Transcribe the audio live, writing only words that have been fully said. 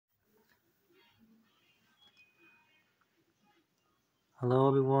Hello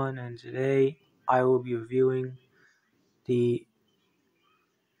everyone, and today I will be reviewing the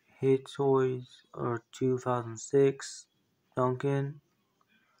Hit Toys 2006 Duncan.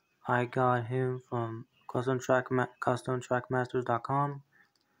 I got him from customtrackmasters.com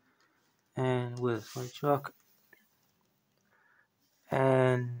and with my truck,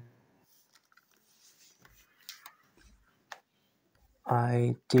 and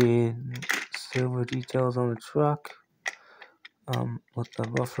I did silver details on the truck with the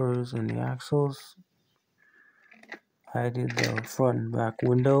buffers and the axles. I did the front and back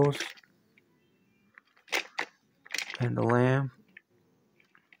windows and the lamp.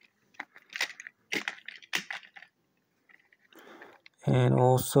 And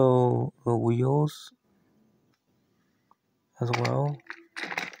also the wheels as well.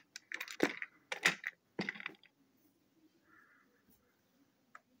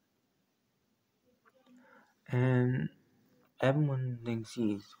 And everyone thinks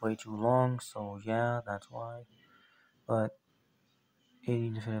he's way too long, so yeah, that's why. But it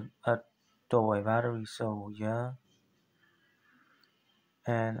needs to fit a double-A battery, so yeah.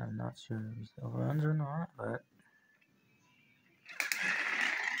 And I'm not sure if he still runs or not, but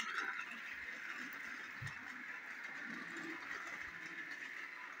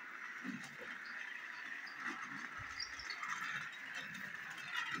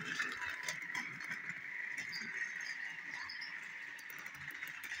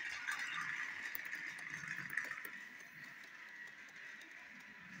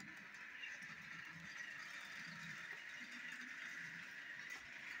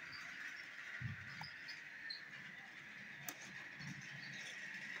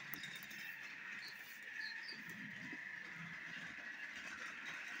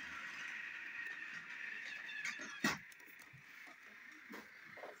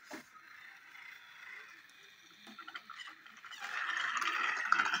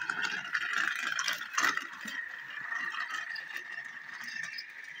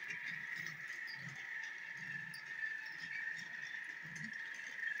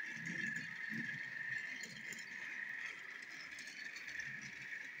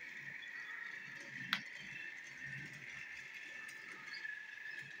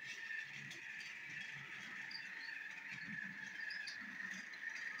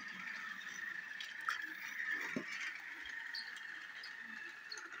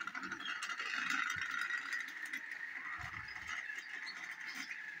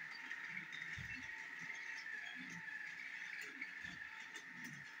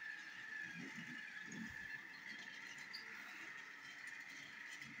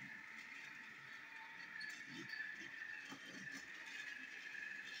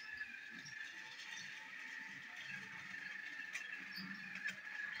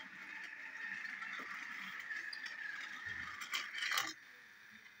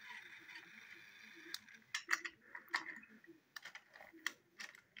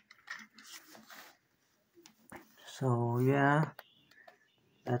so yeah,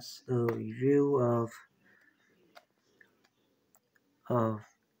 that's the review of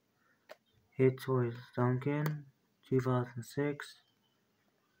Hit Toys Duncan 2006.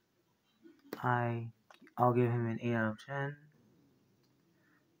 I'll give him an 8 out of 10,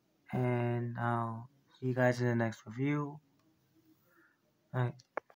 and I'll see you guys in the next review. All right.